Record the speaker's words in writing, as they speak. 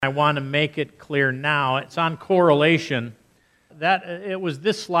I want to make it clear now. It's on correlation. It was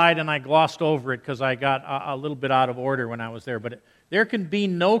this slide, and I glossed over it because I got a little bit out of order when I was there. But there can be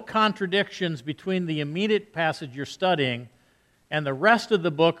no contradictions between the immediate passage you're studying and the rest of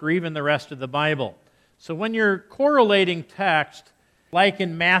the book or even the rest of the Bible. So when you're correlating text, like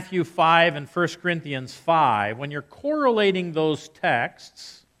in Matthew 5 and 1 Corinthians 5, when you're correlating those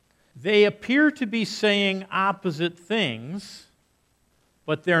texts, they appear to be saying opposite things,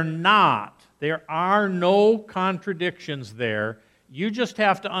 but they're not. There are no contradictions there. You just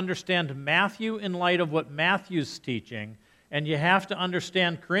have to understand Matthew in light of what Matthew's teaching, and you have to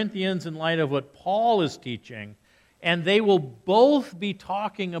understand Corinthians in light of what Paul is teaching, and they will both be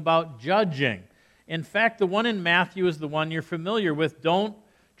talking about judging. In fact, the one in Matthew is the one you're familiar with. Don't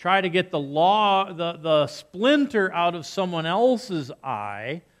try to get the splinter out of someone else's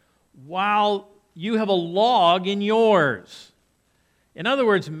eye while you have a log in yours. In other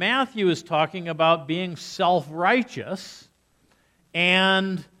words, Matthew is talking about being self-righteous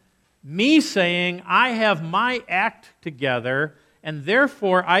and me saying, I have my act together and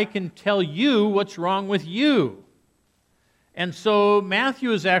therefore I can tell you what's wrong with you. And so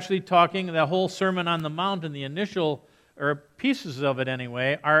Matthew is actually talking, the whole Sermon on the Mount and the initial, or pieces of it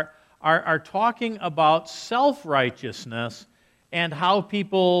anyway, are talking about self-righteousness and how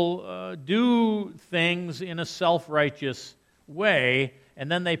people do things in a self-righteous way, and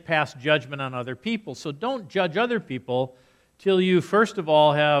then they pass judgment on other people. So don't judge other people till you, first of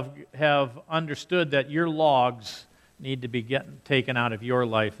all, have understood that your logs need to be taken out of your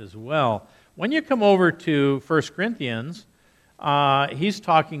life as well. When you come over to 1 Corinthians, he's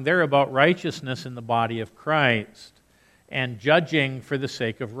talking there about righteousness in the body of Christ and judging for the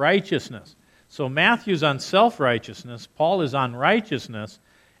sake of righteousness. So Matthew's on self-righteousness, Paul is on righteousness,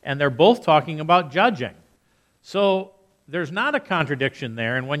 and they're both talking about judging. So there's not a contradiction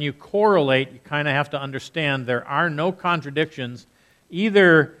there, and when you correlate, you kind of have to understand there are no contradictions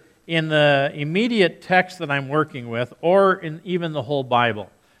either in the immediate text that I'm working with or in even the whole Bible.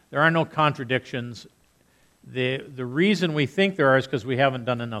 There are no contradictions. The reason we think there are is because we haven't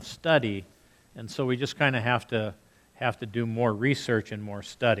done enough study, and so we just kind of have to do more research and more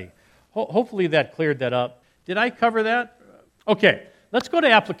study. Hopefully that cleared that up. Did I cover that? Okay, let's go to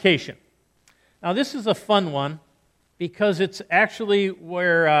application. Now this is a fun one because it's actually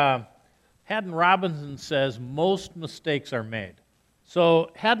where Haddon Robinson says most mistakes are made.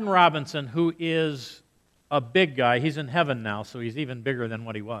 So Haddon Robinson, who is a big guy, he's in heaven now, so he's even bigger than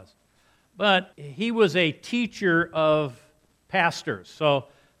what he was. But he was a teacher of pastors. So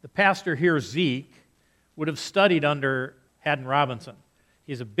the pastor here, Zeke, would have studied under Haddon Robinson.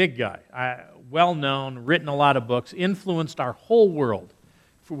 He's a big guy, well-known, written a lot of books, influenced our whole world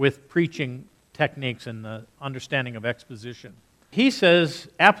with preaching techniques and the understanding of exposition. He says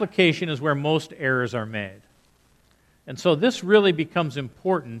application is where most errors are made. And so this really becomes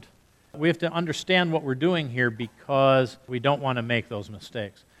important. We have to understand what we're doing here because we don't want to make those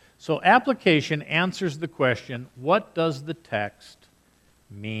mistakes. So application answers the question, what does the text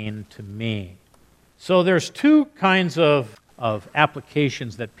mean to me? So there's two kinds of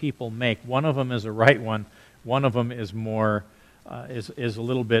applications that people make. One of them is a right one. One of them is more is a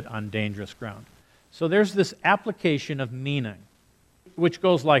little bit on dangerous ground. So there's this application of meaning, which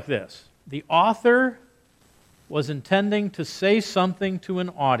goes like this. The author was intending to say something to an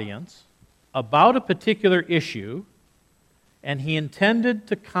audience about a particular issue, and he intended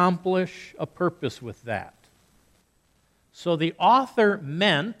to accomplish a purpose with that. So the author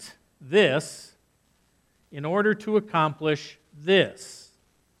meant this in order to accomplish this.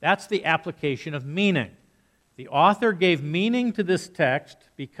 That's the application of meaning. The author gave meaning to this text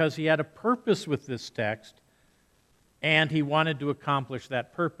because he had a purpose with this text, and he wanted to accomplish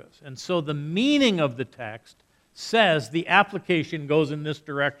that purpose. And so the meaning of the text says the application goes in this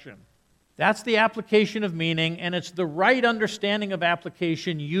direction. That's the application of meaning, and it's the right understanding of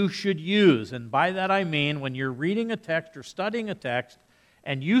application you should use. And by that I mean when you're reading a text or studying a text,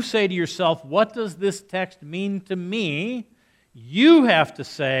 and you say to yourself, what does this text mean to me? You have to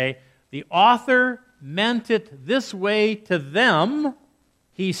say, the author meant it this way to them.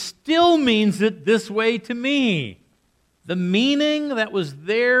 He still means it this way to me. The meaning that was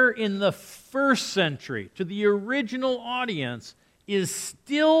there in the first century to the original audience is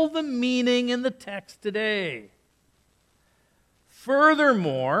still the meaning in the text today.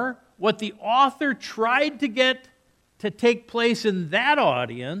 Furthermore, what the author tried to get to take place in that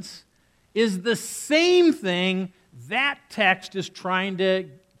audience is the same thing that text is trying to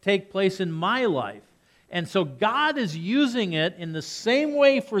take place in my life. And so God is using it in the same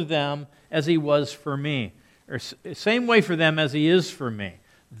way for them as He was for me, or same way for them as He is for me.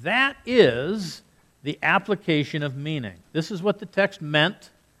 That is the application of meaning. This is what the text meant.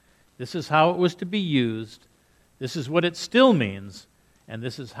 This is how it was to be used. This is what it still means. And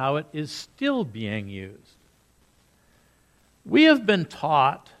this is how it is still being used. We have been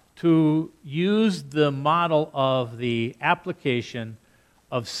taught to use the model of the application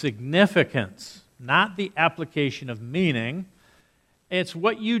of significance, not the application of meaning. It's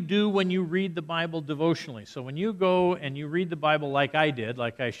what you do when you read the Bible devotionally. So when you go and you read the Bible like I did,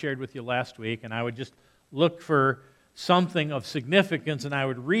 like I shared with you last week, and I would just look for something of significance, and I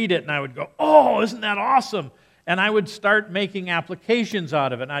would read it, and I would go, oh, isn't that awesome? And I would start making applications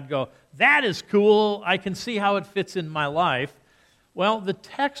out of it, and I'd go, that is cool, I can see how it fits in my life. Well, the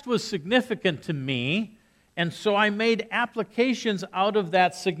text was significant to me, and so I made applications out of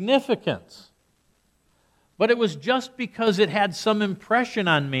that significance. But it was just because it had some impression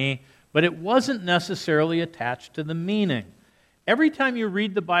on me, but it wasn't necessarily attached to the meaning. Every time you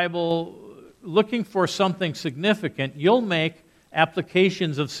read the Bible looking for something significant, you'll make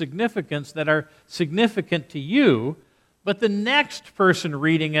applications of significance that are significant to you, but the next person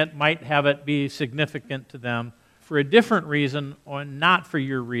reading it might have it be significant to them for a different reason or not for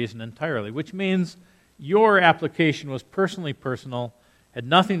your reason entirely, which means your application was personally personal, had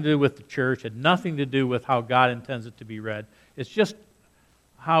nothing to do with the church, had nothing to do with how God intends it to be read. It's just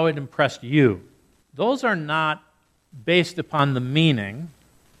how it impressed you. Those are not based upon the meaning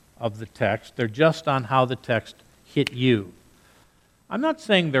of the text. They're just on how the text hit you. I'm not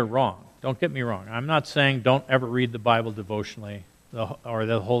saying they're wrong. Don't get me wrong. I'm not saying don't ever read the Bible devotionally or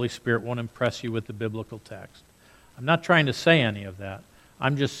the Holy Spirit won't impress you with the biblical text. I'm not trying to say any of that.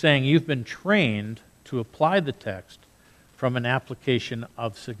 I'm just saying you've been trained to apply the text from an application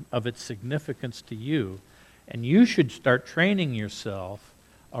of its significance to you. And you should start training yourself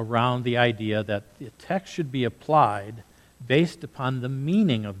around the idea that the text should be applied based upon the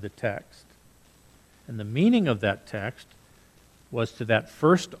meaning of the text. And the meaning of that text was to that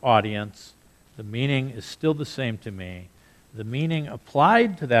first audience. The meaning is still the same to me. The meaning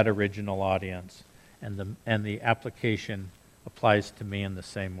applied to that original audience, and the application applies to me in the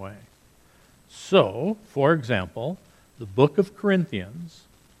same way. So, for example, the book of Corinthians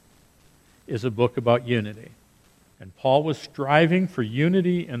is a book about unity. And Paul was striving for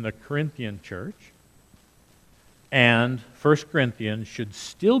unity in the Corinthian church. And 1 Corinthians should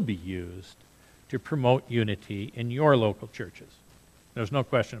still be used to promote unity in your local churches. There's no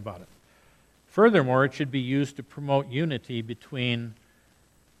question about it. Furthermore, it should be used to promote unity between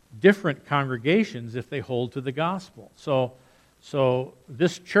different congregations if they hold to the gospel. So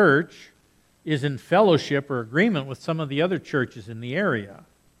this church is in fellowship or agreement with some of the other churches in the area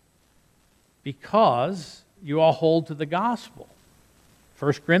because you all hold to the gospel.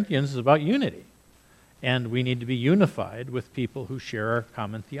 1 Corinthians is about unity, and we need to be unified with people who share our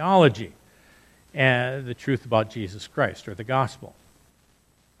common theology and the truth about Jesus Christ or the gospel.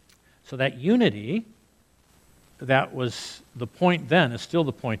 So that unity, that was the point then, is still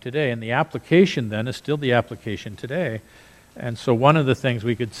the point today, and the application then is still the application today. And so one of the things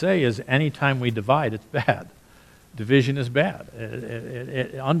we could say is anytime we divide, it's bad. Division is bad.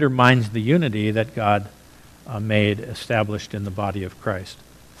 It undermines the unity that God established in the body of Christ,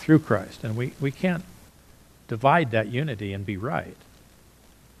 through Christ. And we can't divide that unity and be right.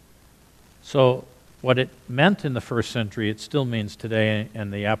 So what it meant in the first century, it still means today,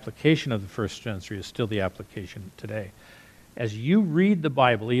 and the application of the first century is still the application today. As you read the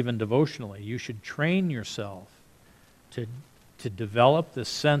Bible, even devotionally, you should train yourself to develop this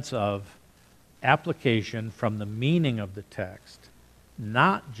sense of application from the meaning of the text,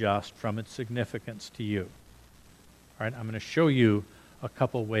 not just from its significance to you. All right, I'm going to show you a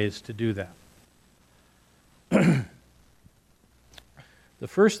couple ways to do that. The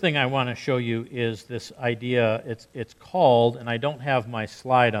first thing I want to show you is this idea. It's called, and I don't have my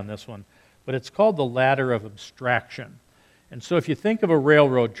slide on this one, but it's called the ladder of abstraction. And so if you think of a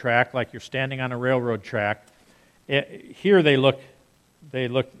railroad track, like you're standing on a railroad track, here they look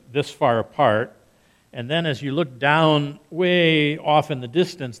this far apart, and then as you look down way off in the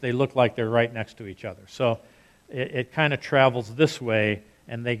distance, they look like they're right next to each other. So it kind of travels this way,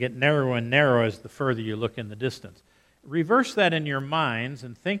 and they get narrower and narrower as the further you look in the distance. Reverse that in your minds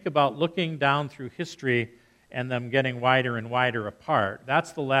and think about looking down through history and them getting wider and wider apart.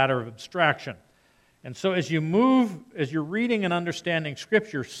 That's the ladder of abstraction. And so as you're reading and understanding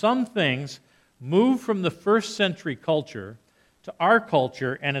Scripture, some things move from the first century culture to our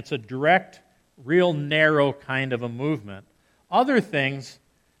culture, and it's a direct, real narrow kind of a movement. Other things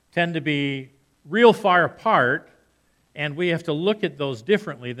tend to be real far apart, and we have to look at those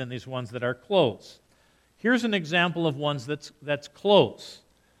differently than these ones that are close. Here's an example of ones that's close.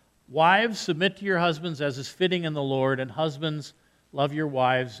 Wives, submit to your husbands as is fitting in the Lord, and husbands, love your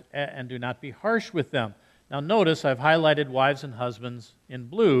wives and do not be harsh with them. Now notice I've highlighted wives and husbands in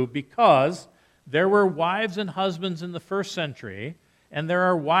blue because there were wives and husbands in the first century, and there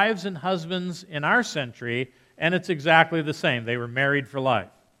are wives and husbands in our century, and it's exactly the same. They were married for life,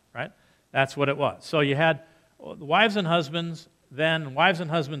 right? That's what it was. So you had wives and husbands then, wives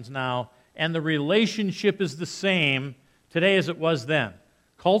and husbands now, and the relationship is the same today as it was then.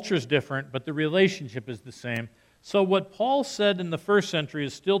 Culture is different, but the relationship is the same. So what Paul said in the first century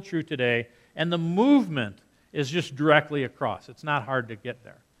is still true today, and the movement is just directly across. It's not hard to get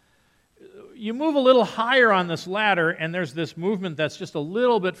there. You move a little higher on this ladder, and there's this movement that's just a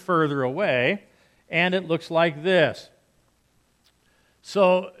little bit further away, and it looks like this.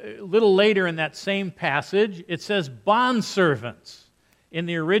 So a little later in that same passage, it says bondservants. In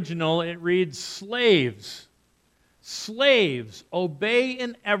the original, it reads slaves. Slaves, obey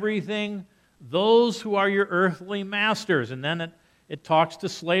in everything those who are your earthly masters. And then it talks to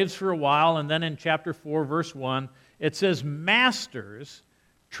slaves for a while, and then in chapter 4, verse 1, it says, masters,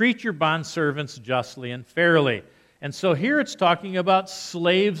 treat your bondservants justly and fairly. And so here it's talking about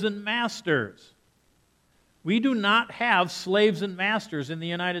slaves and masters. We do not have slaves and masters in the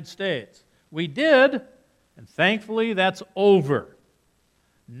United States. We did, and thankfully that's over.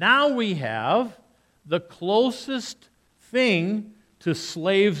 Now we have the closest thing to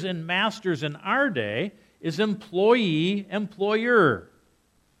slaves and masters in our day is employee-employer.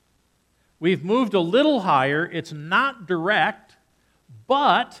 We've moved a little higher. It's not direct,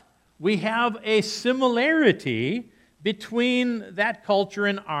 but we have a similarity between that culture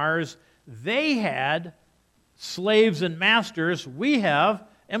and ours. They had slaves and masters. We have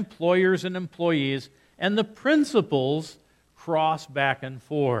employers and employees, and the principles cross back and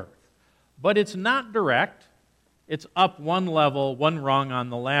forth. But it's not direct. It's up one level, one rung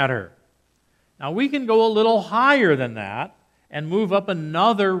on the ladder. Now we can go a little higher than that and move up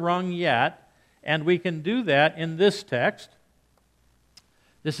another rung yet, and we can do that in this text.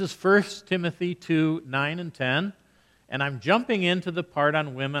 This is 1 Timothy 2, 9 and 10, and I'm jumping into the part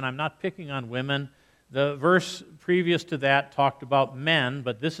on women. I'm not picking on women. The verse previous to that talked about men,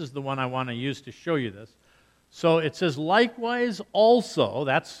 but this is the one I want to use to show you this. So it says, likewise also,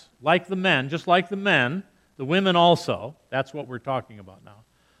 that's like the men, just like the men, the women also, that's what we're talking about now.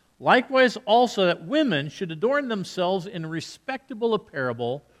 Likewise also that women should adorn themselves in respectable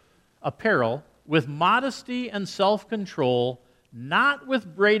apparel with modesty and self-control, not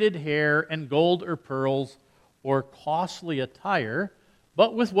with braided hair and gold or pearls or costly attire,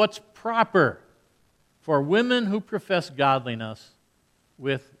 but with what's proper for women who profess godliness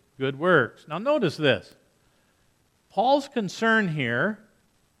with good works. Now notice this. Paul's concern here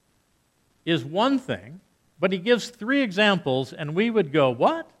is one thing, but he gives 3 examples, and we would go,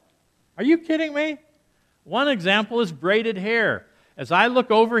 what? Are you kidding me? One example is braided hair. As I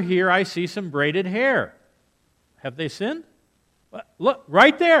look over here, I see some braided hair. Have they sinned? Look,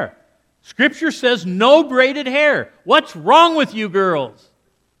 right there. Scripture says no braided hair. What's wrong with you girls?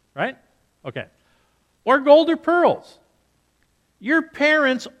 Right? Okay. Or gold or pearls. Your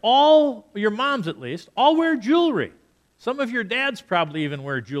parents all, your moms at least, all wear jewelry. Some of your dads probably even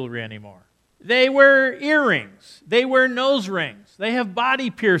wear jewelry anymore. They wear earrings. They wear nose rings. They have body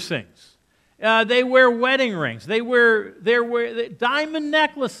piercings. They wear wedding rings. They wear diamond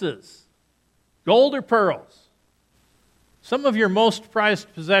necklaces, gold or pearls. Some of your most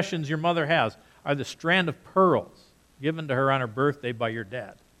prized possessions your mother has are the strand of pearls given to her on her birthday by your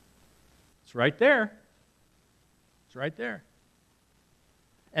dad. It's right there. It's right there.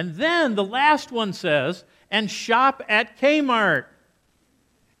 And then the last one says, and shop at Kmart.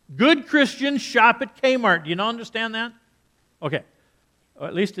 Good Christians shop at Kmart. Do you not understand that? Okay. Or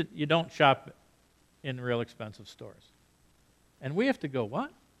at least you don't shop in real expensive stores. And we have to go,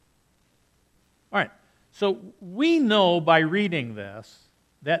 what? All right. So we know by reading this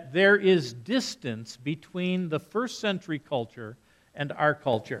that there is distance between the first century culture and our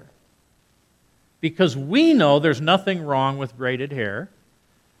culture. Because we know there's nothing wrong with braided hair.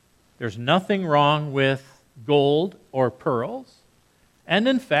 There's nothing wrong with gold or pearls. And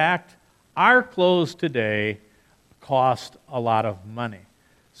in fact, our clothes today cost a lot of money.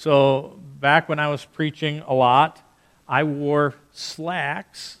 So back when I was preaching a lot, I wore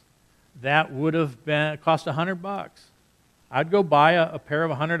slacks that would have cost $100. I'd go buy a pair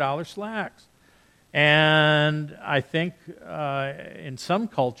of $100 slacks. And I think in some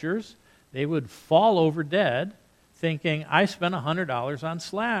cultures, they would fall over dead thinking, I spent $100 on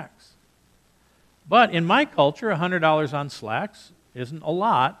slacks. But in my culture, $100 on slacks isn't a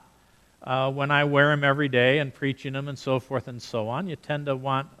lot. when I wear them every day and preach in them and so forth and so on, you tend to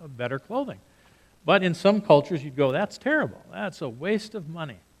want better clothing. But in some cultures, you'd go, that's terrible. That's a waste of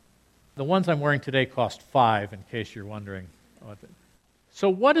money. The ones I'm wearing today cost $5, in case you're wondering. So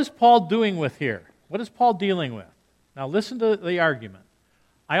what is Paul doing with here? What is Paul dealing with? Now listen to the argument.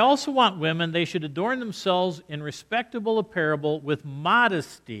 I also want women, they should adorn themselves in respectable apparel with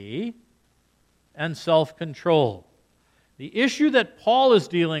modesty and self-control. The issue that Paul is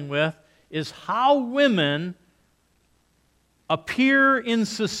dealing with is how women appear in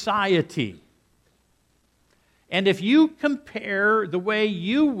society. And if you compare the way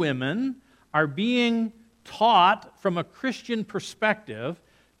you women are being taught from a Christian perspective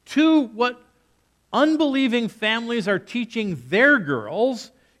to what unbelieving families are teaching their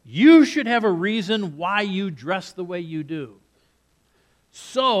girls, you should have a reason why you dress the way you do.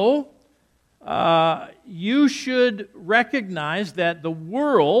 So, you should recognize that the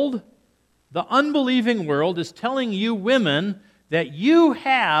world, the unbelieving world, is telling you women that you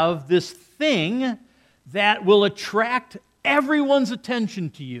have this thing that will attract everyone's attention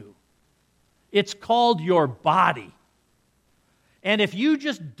to you. It's called your body. And if you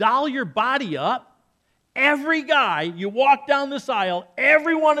just doll your body up, every guy, you walk down this aisle,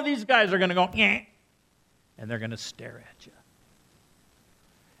 every one of these guys are going to go, eh, and they're going to stare at you.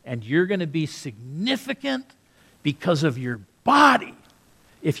 And you're going to be significant because of your body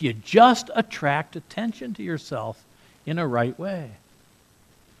if you just attract attention to yourself in a right way.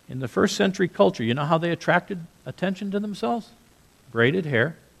 In the first century culture, you know how they attracted attention to themselves? Braided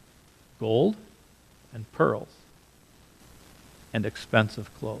hair, gold, and pearls, and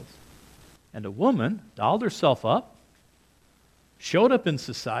expensive clothes. And a woman dolled herself up, showed up in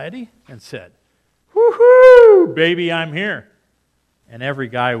society, and said, "Woo-hoo, baby, I'm here." And every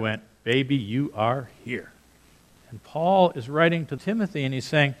guy went, "Baby, you are here." And Paul is writing to Timothy, and he's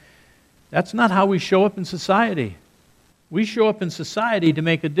saying, that's not how we show up in society. We show up in society to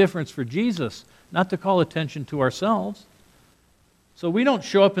make a difference for Jesus, not to call attention to ourselves. So we don't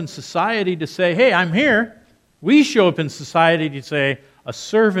show up in society to say, "Hey, I'm here." We show up in society to say, a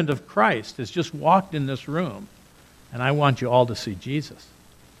servant of Christ has just walked in this room, and I want you all to see Jesus.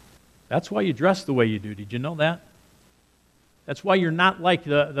 That's why you dress the way you do. Did you know that? That's why you're not like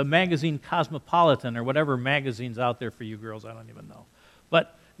the magazine Cosmopolitan or whatever magazine's out there for you girls, I don't even know.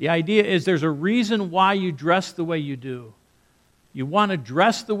 But the idea is there's a reason why you dress the way you do. You want to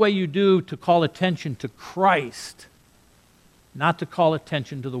dress the way you do to call attention to Christ, not to call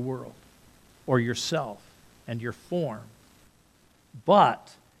attention to the world or yourself and your form.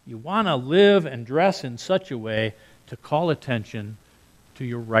 But you want to live and dress in such a way to call attention to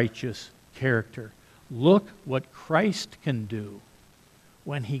your righteous character. Look what Christ can do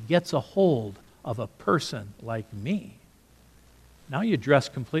when he gets a hold of a person like me. Now you dress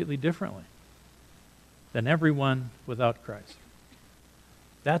completely differently than everyone without Christ.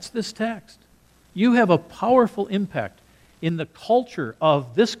 That's this text. You have a powerful impact in the culture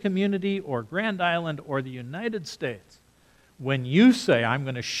of this community or Grand Island or the United States when you say, "I'm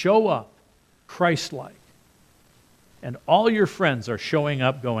going to show up Christ-like." And all your friends are showing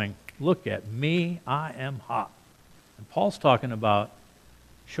up going, "Look at me, I am hot." And Paul's talking about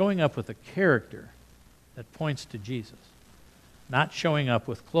showing up with a character that points to Jesus, not showing up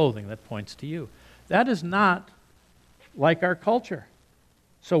with clothing that points to you. That is not like our culture.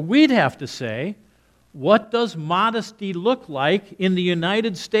 So we'd have to say, what does modesty look like in the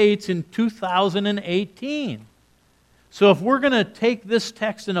United States in 2018? So if we're going to take this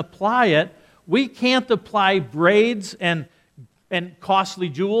text and apply it, we can't apply braids and costly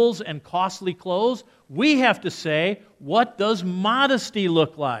jewels and costly clothes. We have to say, what does modesty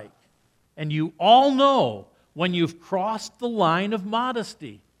look like? And you all know when you've crossed the line of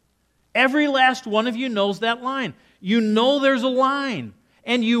modesty. Every last one of you knows that line. You know there's a line.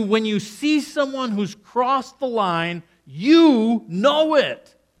 And when you see someone who's crossed the line, you know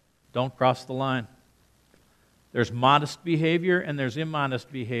it. Don't cross the line. There's modest behavior and there's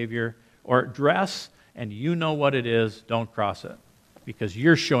immodest behavior or dress, and you know what it is. Don't cross it because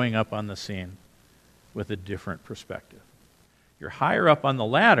you're showing up on the scene with a different perspective. You're higher up on the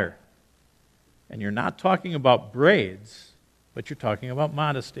ladder, and you're not talking about braids, but you're talking about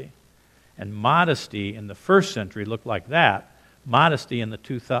modesty. And modesty in the first century looked like that. Modesty in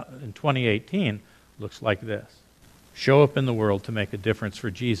 2018 looks like this. Show up in the world to make a difference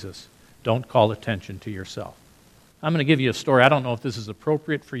for Jesus. Don't call attention to yourself. I'm going to give you a story. I don't know if this is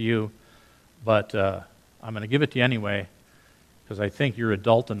appropriate for you, but I'm going to give it to you anyway because I think you're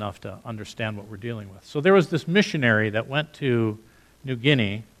adult enough to understand what we're dealing with. So there was this missionary that went to New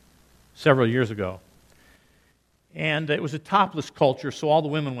Guinea several years ago. And it was a topless culture, so all the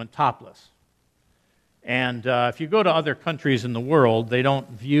women went topless. And if you go to other countries in the world, they don't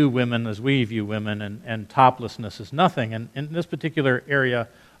view women as we view women, and toplessness is nothing. And in this particular area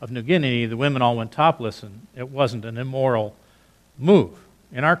of New Guinea, the women all went topless, and it wasn't an immoral move.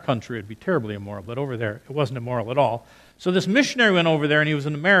 In our country, it'd be terribly immoral, but over there, it wasn't immoral at all. So this missionary went over there, and he was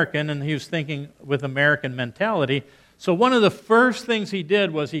an American, and he was thinking with American mentality. So one of the first things he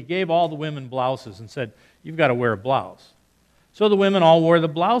did was he gave all the women blouses and said, "You've got to wear a blouse." So the women all wore the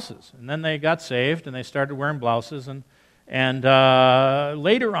blouses, and then they got saved, and they started wearing blouses. And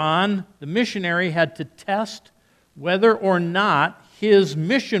later on, the missionary had to test whether or not his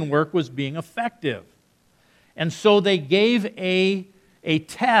mission work was being effective. And so they gave a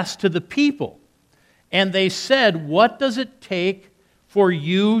test to the people. And they said, "What does it take for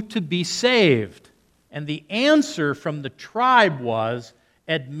you to be saved?" And the answer from the tribe was,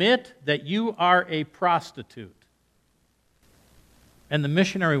 "Admit that you are a prostitute." And the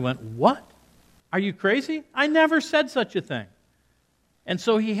missionary went, "What? Are you crazy? I never said such a thing." And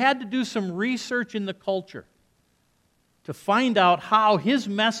so he had to do some research in the culture to find out how his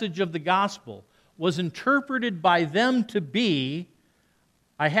message of the gospel was interpreted by them to be,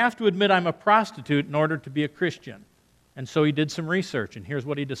 "I have to admit I'm a prostitute in order to be a Christian." And so he did some research, and here's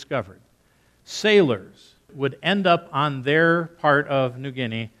what he discovered. Sailors would end up on their part of New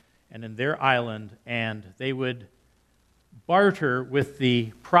Guinea and in their island, and they would barter with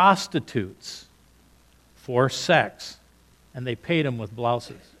the prostitutes for sex, and they paid them with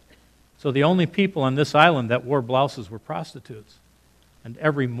blouses. So the only people on this island that wore blouses were prostitutes, and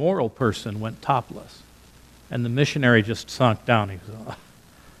every moral person went topless. And the missionary just sunk down. He goes, "Oh,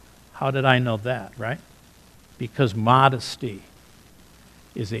 how did I know that?" Right? Because modesty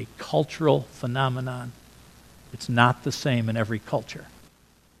is a cultural phenomenon. It's not the same in every culture.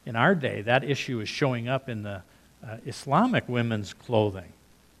 In our day, that issue is showing up in the Islamic women's clothing,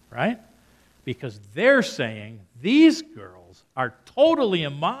 right? Because they're saying these girls are totally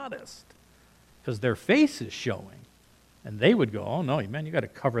immodest because their face is showing. And they would go, "Oh no, man, you got to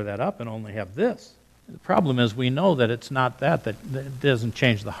cover that up and only have this." The problem is we know that it's not that doesn't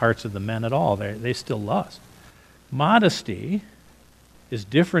change the hearts of the men at all. They still lust. Modesty is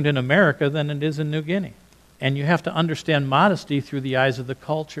different in America than it is in New Guinea. And you have to understand modesty through the eyes of the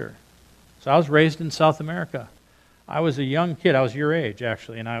culture. So I was raised in South America. I was a young kid. I was your age,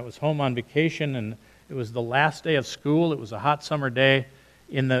 actually, and I was home on vacation, and it was the last day of school. It was a hot summer day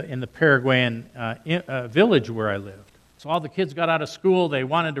in the Paraguayan village where I lived. So all the kids got out of school. They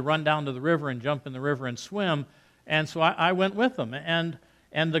wanted to run down to the river and jump in the river and swim, and so I went with them. And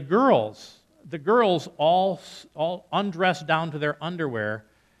the girls all undressed down to their underwear,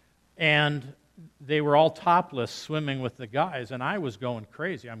 and they were all topless swimming with the guys, and I was going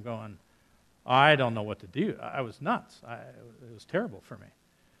crazy. I'm going, I don't know what to do. I was nuts. It was terrible for me.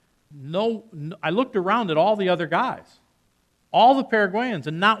 No, I looked around at all the other guys, all the Paraguayans,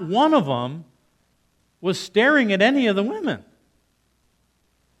 and not one of them was staring at any of the women.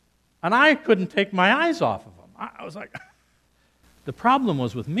 And I couldn't take my eyes off of them. I was like, the problem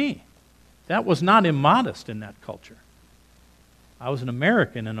was with me. That was not immodest in that culture. I was an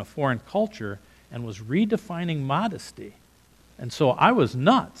American in a foreign culture and was redefining modesty. And so I was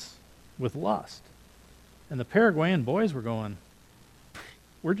nuts with lust. And the Paraguayan boys were going,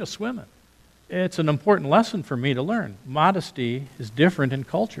 "We're just swimming." It's an important lesson for me to learn. Modesty is different in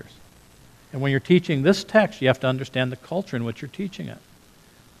cultures. And when you're teaching this text, you have to understand the culture in which you're teaching it.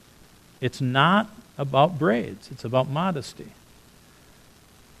 It's not about braids. It's about modesty.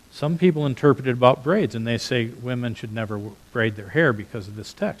 Some people interpret it about braids, and they say women should never braid their hair because of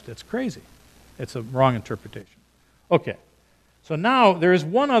this text. It's crazy. It's a wrong interpretation. Okay. So now there is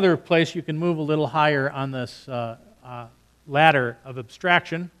one other place you can move a little higher on this ladder of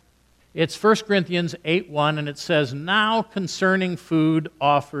abstraction. It's 1 Corinthians 8:1, and it says, "Now concerning food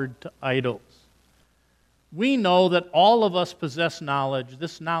offered to idols. We know that all of us possess knowledge.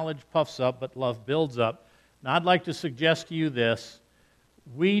 This knowledge puffs up, but love builds up." Now I'd like to suggest to you this.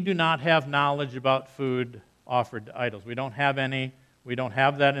 We do not have knowledge about food offered to idols. We don't have any. We don't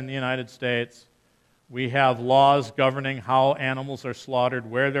have that in the United States. We have laws governing how animals are slaughtered,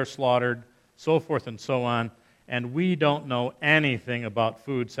 where they're slaughtered, so forth and so on, and we don't know anything about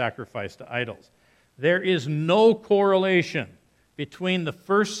food sacrificed to idols. There is no correlation between the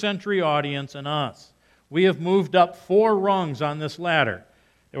first century audience and us. We have moved up 4 rungs on this ladder.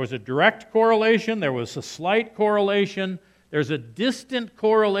 There was a direct correlation, there was a slight correlation, there's a distant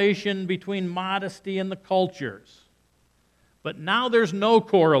correlation between modesty and the cultures. But now there's no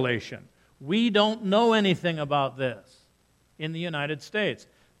correlation. We don't know anything about this in the United States.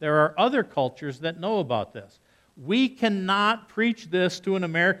 There are other cultures that know about this. We cannot preach this to an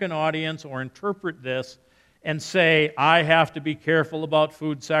American audience or interpret this and say, I have to be careful about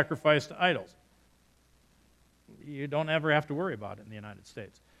food sacrificed to idols. You don't ever have to worry about it in the United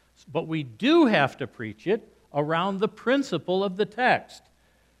States. But we do have to preach it around the principle of the text.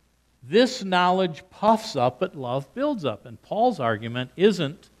 This knowledge puffs up, but love builds up. And Paul's argument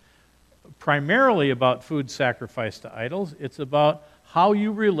isn't primarily about food sacrificed to idols. It's about how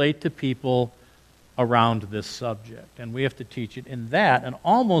you relate to people around this subject. And we have to teach it in that and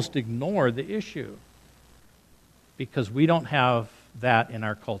almost ignore the issue, because we don't have that in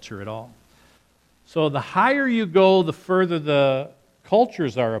our culture at all. So the higher you go, the further the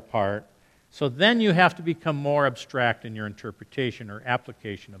cultures are apart. So then you have to become more abstract in your interpretation or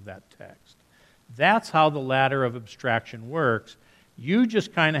application of that text. That's how the ladder of abstraction works. You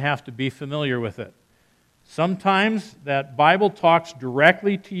just kind of have to be familiar with it. Sometimes that Bible talks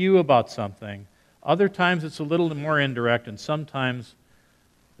directly to you about something. Other times it's a little more indirect, and sometimes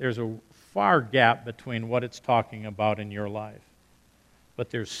there's a far gap between what it's talking about in your life.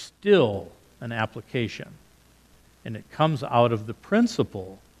 But there's still an application, and it comes out of the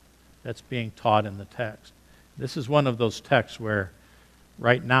principle that's being taught in the text. This is one of those texts where,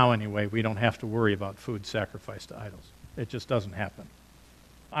 right now anyway, we don't have to worry about food sacrificed to idols. It just doesn't happen.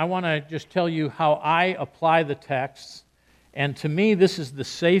 I want to just tell you how I apply the texts, and to me this is the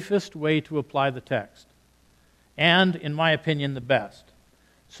safest way to apply the text, and in my opinion the best.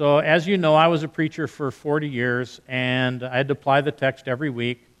 So as you know, I was a preacher for 40 years, and I had to apply the text every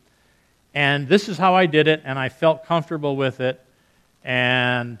week, and this is how I did it, and I felt comfortable with it,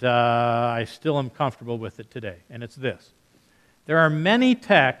 and I still am comfortable with it today, and it's this. There are many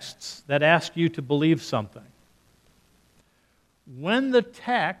texts that ask you to believe something. When the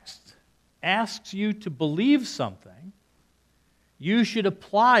text asks you to believe something, you should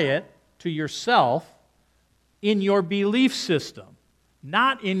apply it to yourself in your belief system,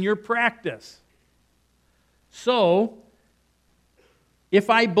 not in your practice. So, if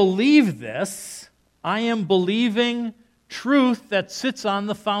I believe this, I am believing truth that sits on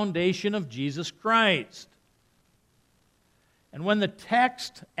the foundation of Jesus Christ. And when the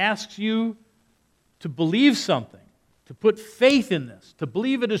text asks you to believe something, to put faith in this, to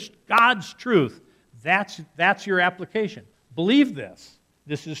believe it is God's truth, that's your application. Believe this.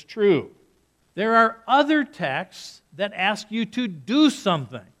 This is true. There are other texts that ask you to do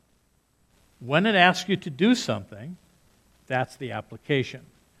something. When it asks you to do something, that's the application.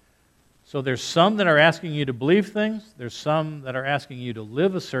 So there's some that are asking you to believe things. There's some that are asking you to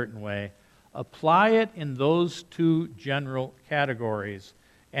live a certain way. Apply it in those two general categories,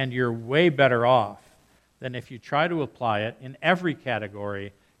 and you're way better off than if you try to apply it in every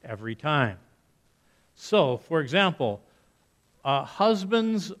category every time. So, for example,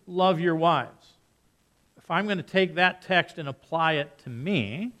 husbands, love your wives. If I'm going to take that text and apply it to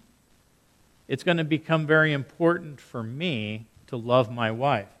me, it's going to become very important for me to love my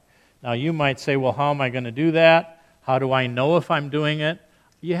wife. Now, you might say, well, how am I going to do that? How do I know if I'm doing it?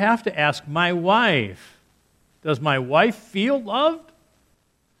 You have to ask my wife. Does my wife feel loved?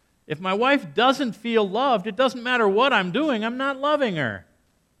 If my wife doesn't feel loved, it doesn't matter what I'm doing, I'm not loving her.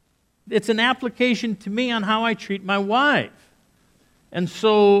 It's an application to me on how I treat my wife. And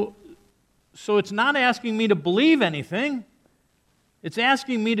so it's not asking me to believe anything. It's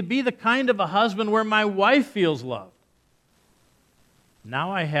asking me to be the kind of a husband where my wife feels loved.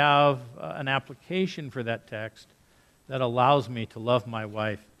 Now I have an application for that text that allows me to love my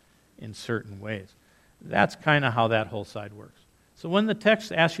wife in certain ways. That's kind of how that whole side works. So when the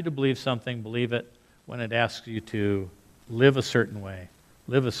text asks you to believe something, believe it. When it asks you to live a certain way,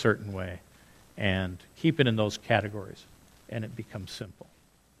 and keep it in those categories, and it becomes simple.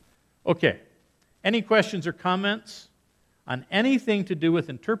 Okay, any questions or comments on anything to do with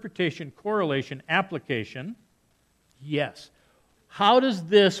interpretation, correlation, application? Yes. How does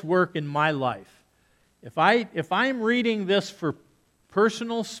this work in my life? If I'm reading this for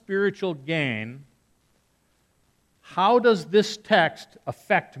personal spiritual gain, how does this text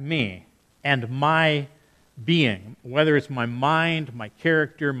affect me and my being? Whether it's my mind, my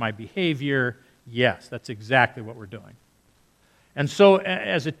character, my behavior, yes, that's exactly what we're doing. And so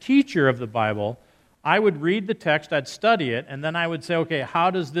as a teacher of the Bible, I would read the text, I'd study it, and then I would say, okay, how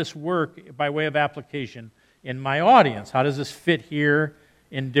does this work by way of application in my audience? How does this fit here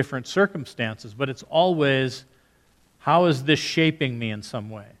in different circumstances? But it's always, how is this shaping me in some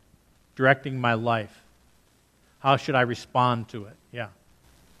way? Directing my life? How should I respond to it? Yeah.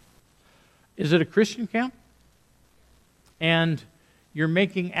 Is it a Christian camp? And you're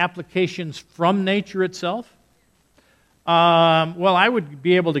making applications from nature itself? Well, I would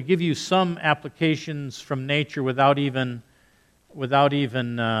be able to give you some applications from nature without even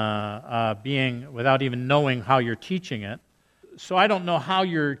knowing how you're teaching it. So I don't know how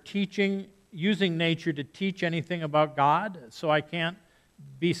you're using nature to teach anything about God. So I can't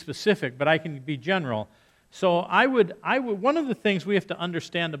be specific, but I can be general. So I would. One of the things we have to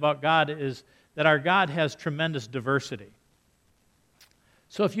understand about God is that our God has tremendous diversity.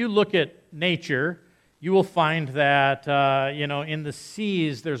 So if you look at nature, you will find that, in the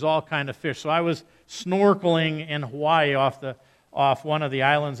seas, there's all kind of fish. So I was snorkeling in Hawaii off one of the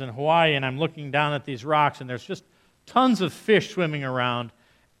islands in Hawaii, and I'm looking down at these rocks, and there's just tons of fish swimming around,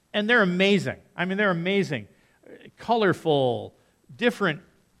 and they're amazing. I mean, they're amazing. Colorful, different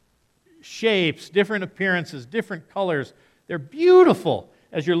shapes, different appearances, different colors. They're beautiful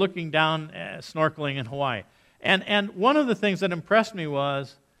as you're looking down, snorkeling in Hawaii. And one of the things that impressed me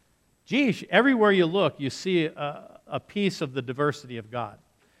was, geez, everywhere you look, you see a piece of the diversity of God.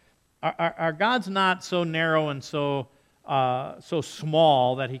 Our God's not so narrow and so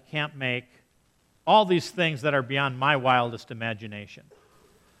small that He can't make all these things that are beyond my wildest imagination.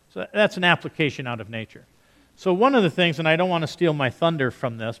 So that's an application out of nature. So one of the things, and I don't want to steal my thunder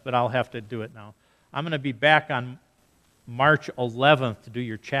from this, but I'll have to do it now. I'm going to be back on March 11th to do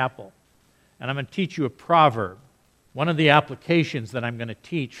your chapel. And I'm going to teach you a proverb. One of the applications that I'm going to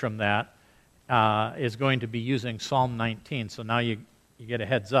teach from that is going to be using Psalm 19. So now you get a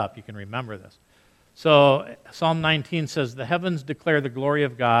heads up. You can remember this. So Psalm 19 says, "The heavens declare the glory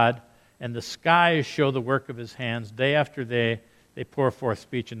of God, and the skies show the work of His hands. Day after day they pour forth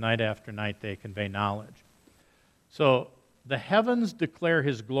speech, and night after night they convey knowledge." So the heavens declare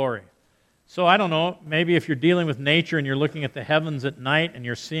His glory. So I don't know, maybe if you're dealing with nature and you're looking at the heavens at night and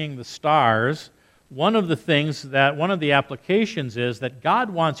you're seeing the stars, one of the applications is that God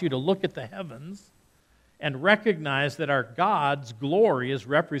wants you to look at the heavens and recognize that our God's glory is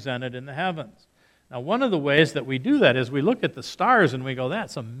represented in the heavens. Now, one of the ways that we do that is we look at the stars and we go,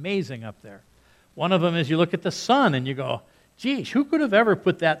 that's amazing up there. One of them is you look at the sun and you go, geez, who could have ever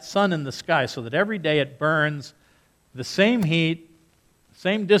put that sun in the sky so that every day it burns the same heat,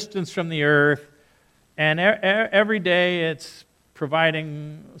 same distance from the earth, and every day it's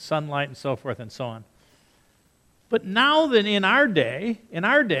providing sunlight and so forth and so on. But now that in our day,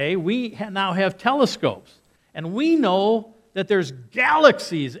 we now have telescopes, and we know that there's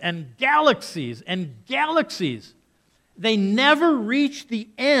galaxies and galaxies and galaxies. They never reach the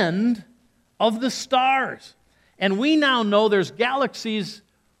end of the stars. And we now know there's galaxies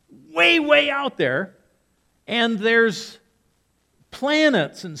way, way out there, and there's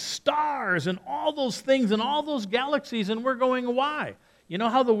planets and stars and all those things and all those galaxies, and we're going, why? You know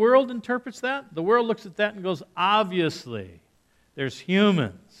how the world interprets that? The world looks at that and goes, obviously, there's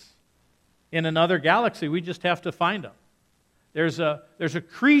humans in another galaxy. We just have to find them. There's a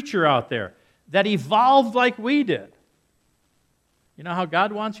creature out there that evolved like we did. You know how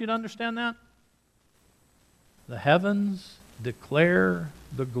God wants you to understand that? The heavens declare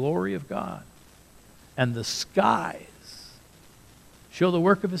the glory of God, and the skies show the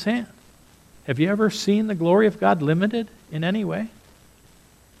work of His hand. Have you ever seen the glory of God limited in any way?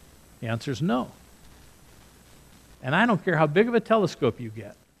 The answer is no. And I don't care how big of a telescope you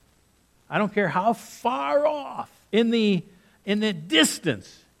get. I don't care how far off in the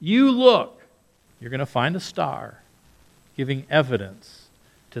distance you look, you're going to find a star giving evidence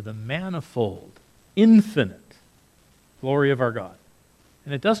to the manifold, infinite glory of our God.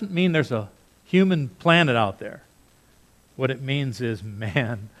 And it doesn't mean there's a human planet out there. What it means is,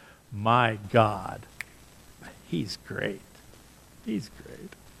 man, my God, He's great. He's great.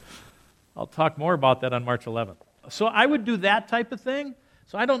 I'll talk more about that on March 11th. So I would do that type of thing.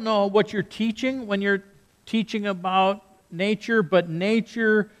 So I don't know what you're teaching when you're teaching about nature, but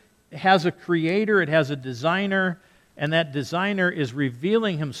nature has a creator, it has a designer, and that designer is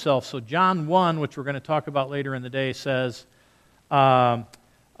revealing Himself. So John 1, which we're going to talk about later in the day, says,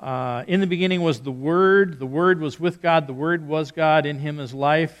 in the beginning was the Word was with God, the Word was God, in Him is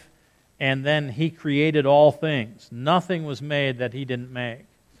life, and then He created all things. Nothing was made that He didn't make.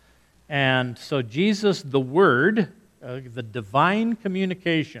 And so Jesus, the Word, the divine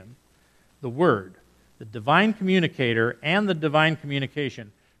communication, the Word, the divine communicator and the divine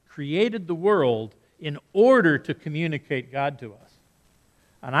communication, created the world in order to communicate God to us.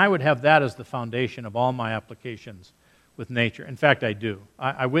 And I would have that as the foundation of all my applications with nature. In fact, I do.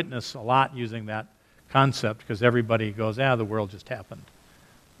 I witness a lot using that concept because everybody goes, the world just happened.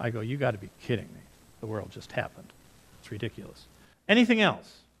 I go, you got to be kidding me. The world just happened. It's ridiculous. Anything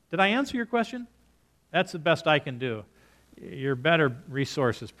else? Did I answer your question? That's the best I can do. Your better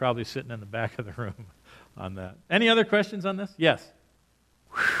resource is probably sitting in the back of the room. on that. Any other questions on this? Yes.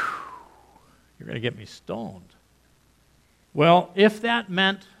 Whew. You're going to get me stoned. Well, if that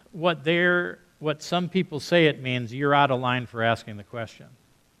meant what some people say it means, you're out of line for asking the question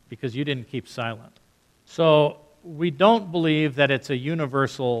because you didn't keep silent. So we don't believe that it's a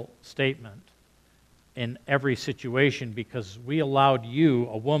universal statement in every situation because we allowed you,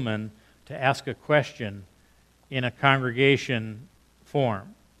 a woman, to ask a question in a congregation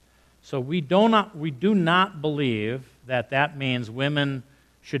form. So we do not believe that means women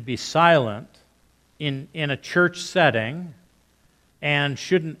should be silent in a church setting and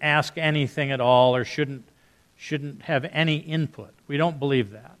shouldn't ask anything at all or shouldn't have any input. We don't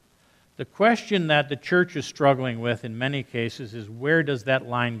believe that. The question that the church is struggling with in many cases is where does that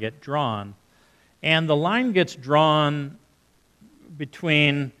line get drawn? And the line gets drawn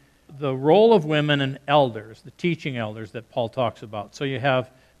between the role of women and elders, the teaching elders that Paul talks about. So you have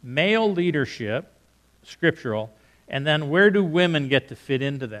male leadership, scriptural, and then where do women get to fit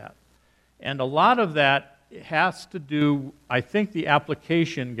into that? And a lot of that has to do, I think the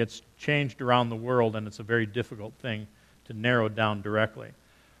application gets changed around the world, and it's a very difficult thing to narrow down directly.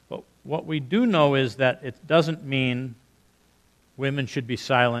 But what we do know is that it doesn't mean women should be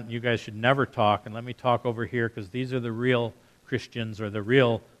silent, you guys should never talk, and let me talk over here because these are the real Christians or the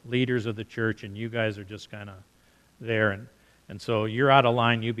real leaders of the church, and you guys are just kind of there, and so you're out of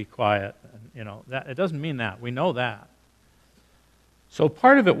line, you be quiet. And, that it doesn't mean that. We know that. So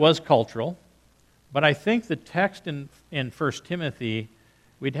part of it was cultural, but I think the text in 1 Timothy,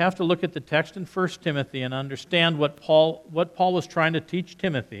 we'd have to look at the text in 1 Timothy and understand what Paul was trying to teach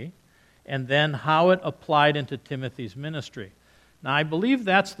Timothy, and then how it applied into Timothy's ministry. Now, I believe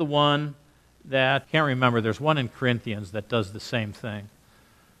that's the one that, I can't remember, there's one in Corinthians that does the same thing.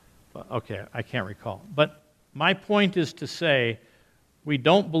 Okay, I can't recall. But my point is to say, we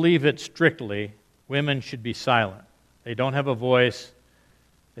don't believe it strictly. Women should be silent. They don't have a voice.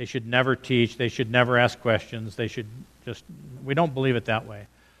 They should never teach. They should never ask questions. We don't believe it that way.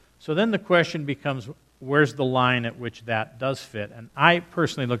 So then the question becomes, where's the line at which that does fit? And I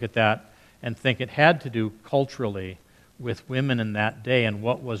personally look at that and think it had to do culturally with women in that day and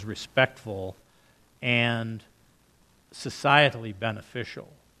what was respectful and societally beneficial.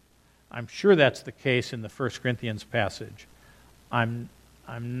 I'm sure that's the case in the 1 Corinthians passage. I'm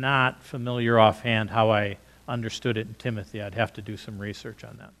not familiar offhand how I understood it in Timothy. I'd have to do some research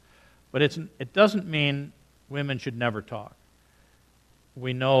on that. But it doesn't mean women should never talk.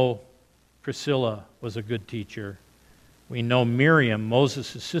 We know Priscilla was a good teacher. We know Miriam,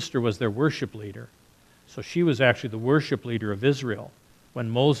 Moses' sister, was their worship leader. So she was actually the worship leader of Israel when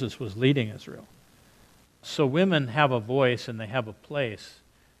Moses was leading Israel. So women have a voice and they have a place.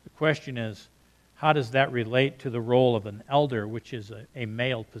 The question is, how does that relate to the role of an elder, which is a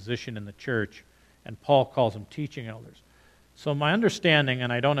male position in the church, and Paul calls them teaching elders. So my understanding,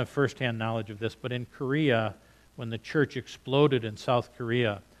 and I don't have firsthand knowledge of this, but in Korea, when the church exploded in South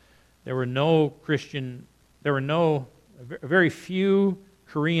Korea, very few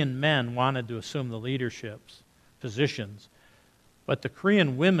Korean men wanted to assume the leadership positions, but the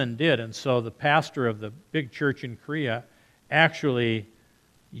Korean women did, and so the pastor of the big church in Korea actually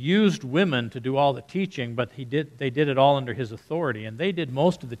used women to do all the teaching, but they did it all under his authority, and they did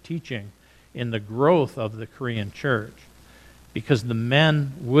most of the teaching in the growth of the Korean church because the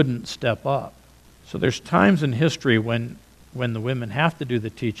men wouldn't step up. So there's times in history when the women have to do the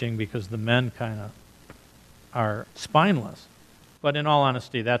teaching because the men kind of are spineless. But in all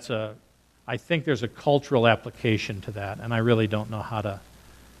honesty, I think there's a cultural application to that, and I really don't know how to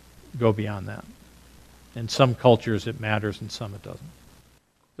go beyond that. In some cultures it matters, in some it doesn't.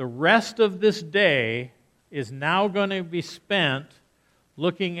 The rest of this day is now going to be spent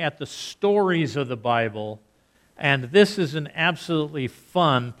looking at the stories of the Bible, and this is an absolutely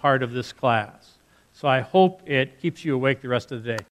fun part of this class. So I hope it keeps you awake the rest of the day.